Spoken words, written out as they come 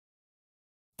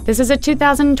This is a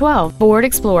 2012 Ford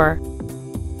Explorer.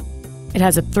 It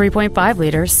has a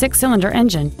 3.5-liter six-cylinder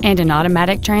engine and an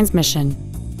automatic transmission.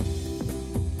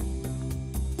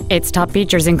 Its top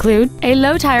features include a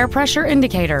low-tire pressure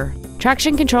indicator,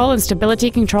 traction control and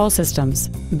stability control systems,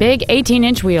 big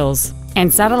 18-inch wheels,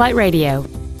 and satellite radio.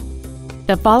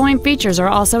 The following features are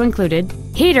also included: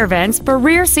 heater vents for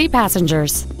rear seat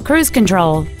passengers, cruise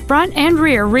control, front and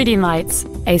rear reading lights,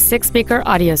 a 6-speaker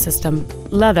audio system,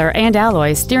 leather and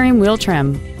alloy steering wheel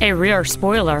trim, a rear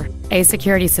spoiler, a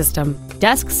security system,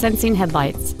 dusk sensing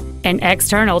headlights, an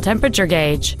external temperature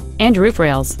gauge, and roof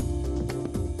rails.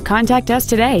 Contact us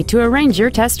today to arrange your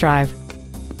test drive.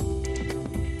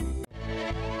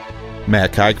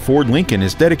 Matt Haik Ford Lincoln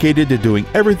is dedicated to doing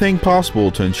everything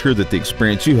possible to ensure that the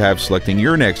experience you have selecting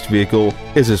your next vehicle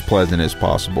is as pleasant as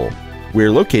possible.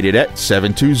 We're located at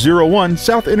 7201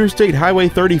 South Interstate Highway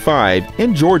 35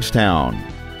 in Georgetown.